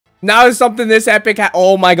Now is something this epic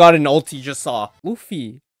oh my god, an ulti just saw.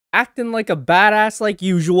 Luffy acting like a badass like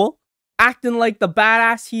usual. Acting like the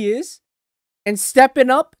badass he is. And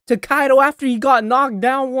stepping up to Kaido after he got knocked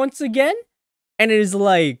down once again. And it is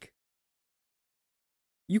like,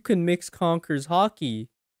 you can mix Conker's hockey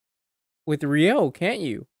with Rio, can't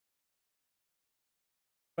you?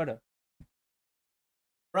 Brother.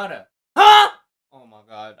 Huh? Oh my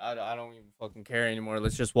god, I don't even fucking care anymore.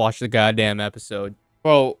 Let's just watch the goddamn episode.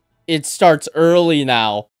 Bro, it starts early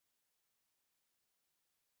now.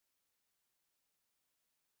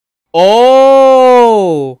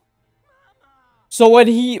 Oh! So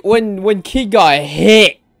when Kid got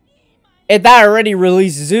hit, and that already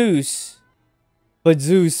released Zeus. But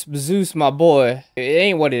Zeus, my boy, it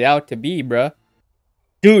ain't what it out to be, bruh.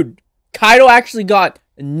 Dude, Kaido actually got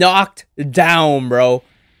knocked down, bro.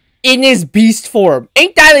 In his beast form.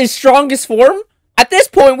 Ain't that his strongest form? At this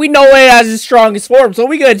point, we know it as his strongest form, so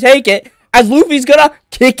we gonna take it as Luffy's gonna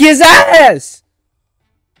kick his ass.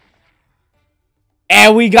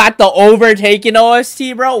 And we got the overtaken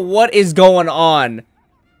OST, bro. What is going on?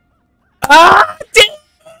 Ah,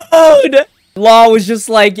 dude! Law was just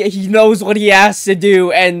like, he knows what he has to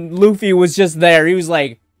do, and Luffy was just there. He was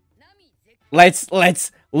like, let's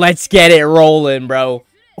get it rolling, bro.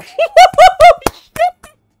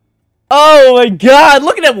 Oh my god,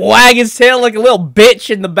 look at him wag his tail like a little bitch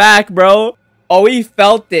in the back, bro. Oh, he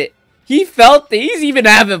felt it. He felt it. He's even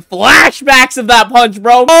having flashbacks of that punch,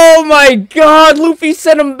 bro. Oh my god, Luffy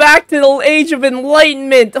sent him back to the Age of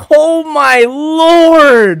Enlightenment. Oh my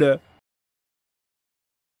lord.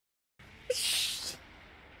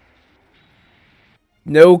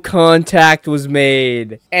 No contact was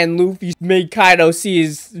made. And Luffy made Kaido see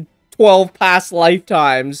his 12 past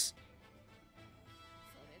lifetimes.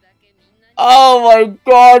 Oh my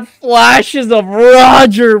god, flashes of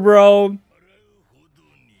Roger, bro.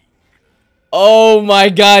 Oh my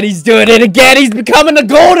god, he's doing it again. He's becoming a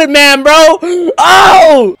golden man, bro.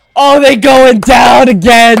 Oh! Oh, they going down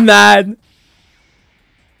again, man.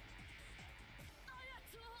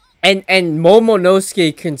 And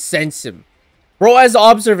Momonosuke can sense him. Bro has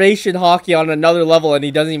observation hockey on another level and he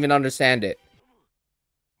doesn't even understand it.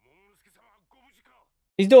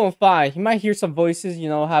 He's doing fine. He might hear some voices, you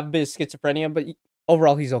know, have a bit of schizophrenia, but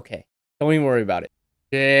overall he's okay. Don't even worry about it.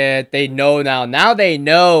 Shit, they know now. Now they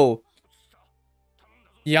know.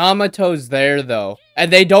 Yamato's there, though.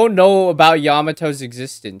 And they don't know about Yamato's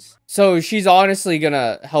existence. So she's honestly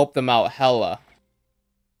gonna help them out hella.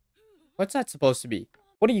 What's that supposed to be?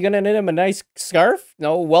 What, are you gonna knit him a nice scarf?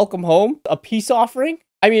 No, welcome home? A peace offering?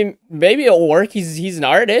 I mean, maybe it'll work. He's an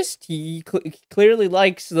artist. He clearly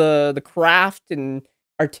likes the craft and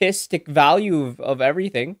artistic value of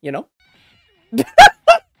everything, you know?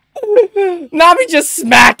 Nami just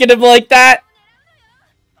smacking him like that.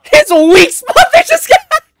 His weak spot, they just got...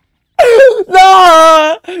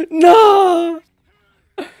 No! No!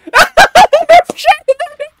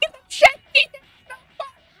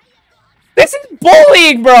 This is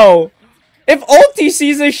bullying, bro! If Ulti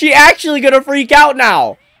sees this, she actually gonna freak out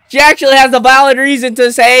now. She actually has a valid reason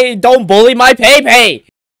to say, don't bully my Pei-Pei.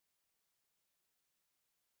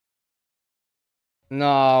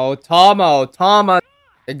 No, Tama.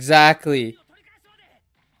 Exactly.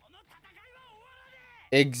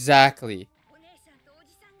 Exactly.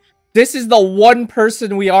 This is the one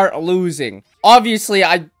person we aren't losing. Obviously,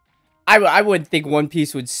 I wouldn't think One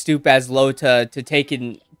Piece would stoop as low to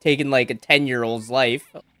taking like a 10-year-old's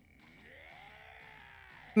life.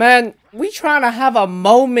 Man, we trying to have a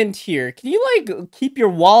moment here. Can you like keep your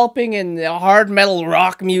walloping and hard metal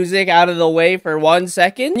rock music out of the way for 1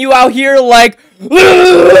 second? You out here like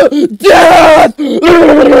death!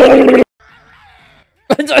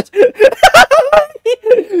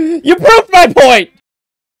 You proved my point!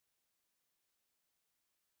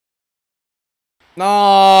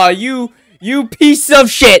 Aw, you piece of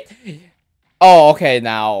shit! Oh, okay,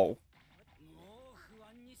 now.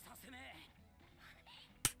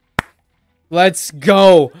 Let's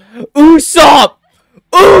go! Usopp!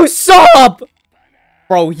 Usopp!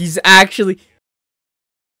 Bro, he's actually...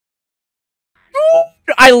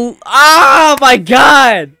 Oh my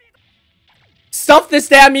god! Stuff this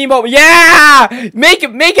damn emo. Yeah! Make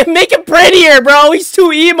it prettier, bro! He's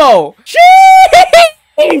too emo!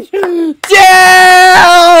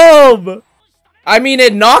 Damn! I mean,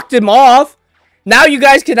 it knocked him off. Now you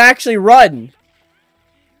guys can actually run.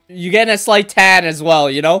 You're getting a slight tan as well,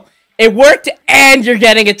 you know? It worked, and you're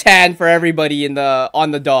getting a tan for everybody in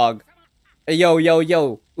on the dog. Hey,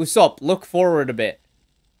 yo. Usopp, look forward a bit.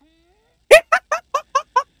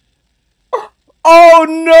 Oh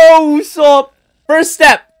no, Usopp! First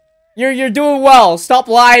step. You're doing well. Stop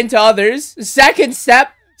lying to others. Second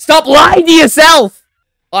step, stop lying to yourself.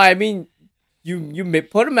 I mean, you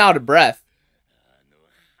put him out of breath.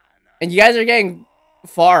 And you guys are getting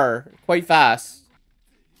far quite fast.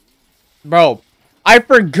 Bro, I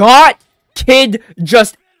forgot Kid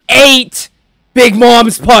just ate Big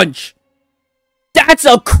Mom's punch. That's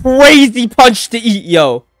a crazy punch to eat,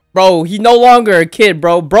 yo. Bro, he's no longer a kid,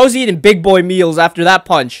 bro. Bro's eating big boy meals after that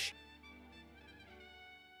punch.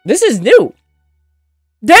 This is new.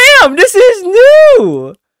 Damn, this is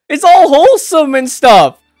new. It's all wholesome and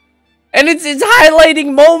stuff. And it's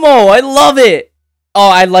highlighting Momo. I love it. Oh,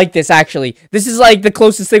 I like this, actually. This is like the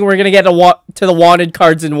closest thing we're gonna get to the wanted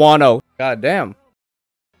cards in Wano. God damn.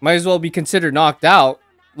 Might as well be considered knocked out.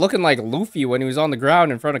 Looking like Luffy when he was on the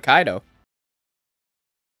ground in front of Kaido.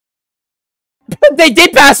 They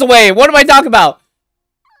did pass away. What am I talking about?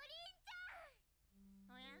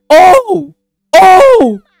 Oh!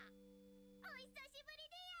 Oh!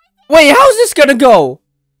 Wait, how's this gonna go?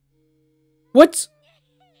 What's...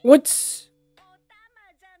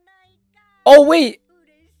 Oh, wait.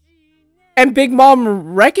 And Big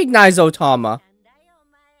Mom recognized Otama.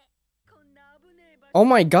 Oh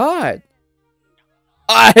my god.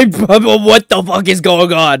 What the fuck is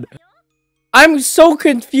going on? I'm so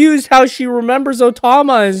confused how she remembers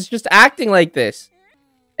Otama and is just acting like this.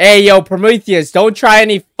 Hey, yo, Prometheus, don't try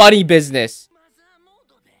any funny business.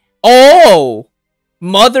 Oh!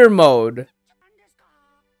 Mother mode.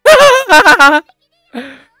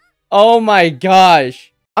 Oh my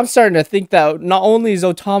gosh. I'm starting to think that not only is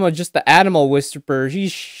Otama just the animal whisperer, she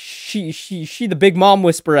the Big Mom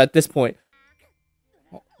whisperer at this point.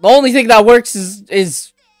 The only thing that works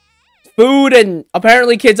is food and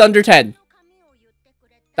apparently kids under 10.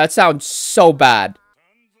 That sounds so bad.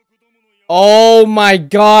 Oh my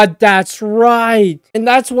god, that's right. And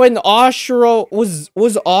that's when Ashura was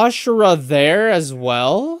Ashura there as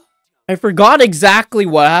well? I forgot exactly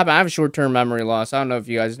what happened. I have short-term memory loss. I don't know if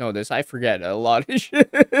you guys know this. I forget a lot of shit.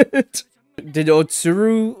 Did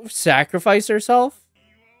Otsuru sacrifice herself?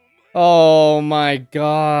 Oh my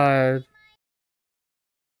god.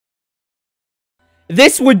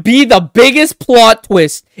 This would be the biggest plot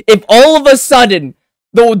twist if all of a sudden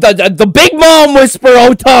the Big Mom whisper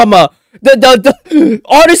Otama.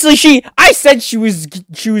 Honestly, I said she was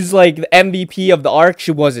like the MVP of the arc.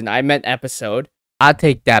 She wasn't. I meant episode. I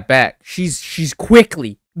take that back. She's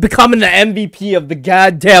quickly becoming the MVP of the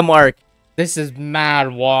goddamn arc. This is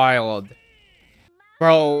mad wild.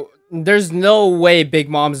 Bro, there's no way Big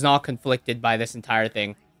Mom's not conflicted by this entire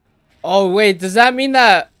thing. Oh wait, does that mean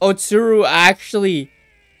that Otsuru actually...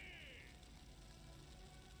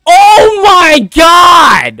 Oh my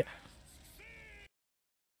god!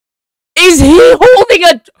 Is he holding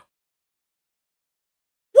a...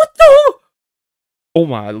 What the... Oh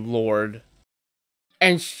my lord.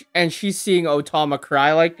 And she's seeing Otama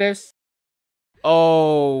cry like this?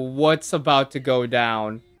 Oh, what's about to go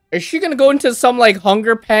down? Is she gonna go into some like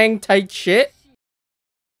hunger pang type shit?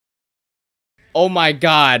 Oh my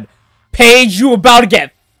god. Paige, you about to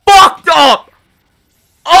get fucked up!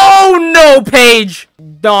 Oh no, Paige!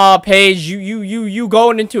 Nah, Paige, you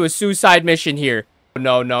going into a suicide mission here.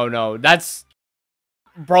 No. That's...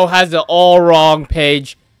 Bro has it all wrong,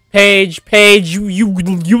 Paige. Paige, you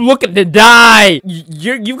looking to die.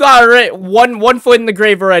 You got one foot in the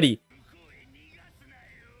grave already.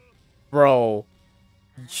 Bro.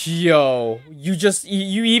 Yo,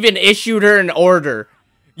 you even issued her an order.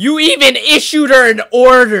 You even issued her an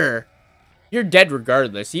order. You're dead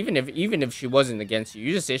regardless, even if she wasn't against you.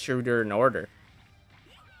 You just issued her an order.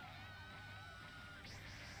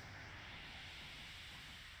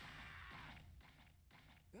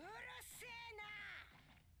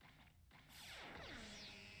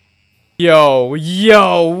 Yo,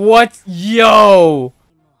 what? Yo!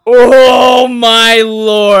 Oh my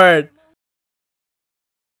lord!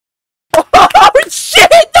 Oh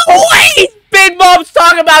shit! No way! Big Mom's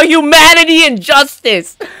talking about humanity and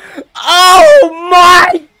justice! Oh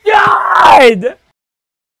my god!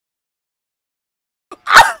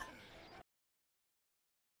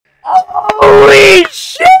 Holy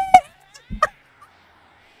shit!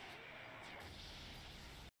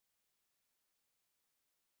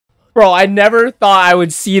 Bro, I never thought I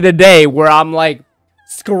would see the day where I'm like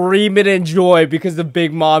screaming in joy because the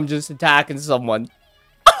Big Mom just attacking someone.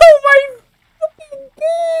 Oh my fucking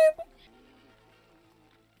god!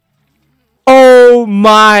 Oh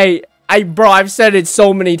my! Bro, I've said it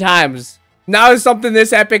so many times. Now is something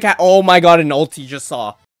this epic. Oh my god! An ulti just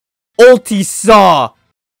saw. Ulti saw.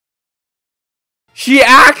 She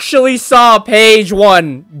actually saw Page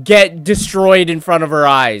 1 get destroyed in front of her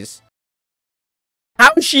eyes.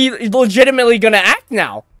 How is she legitimately gonna act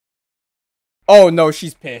now? Oh no,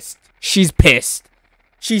 she's pissed. She's pissed.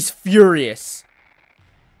 She's furious.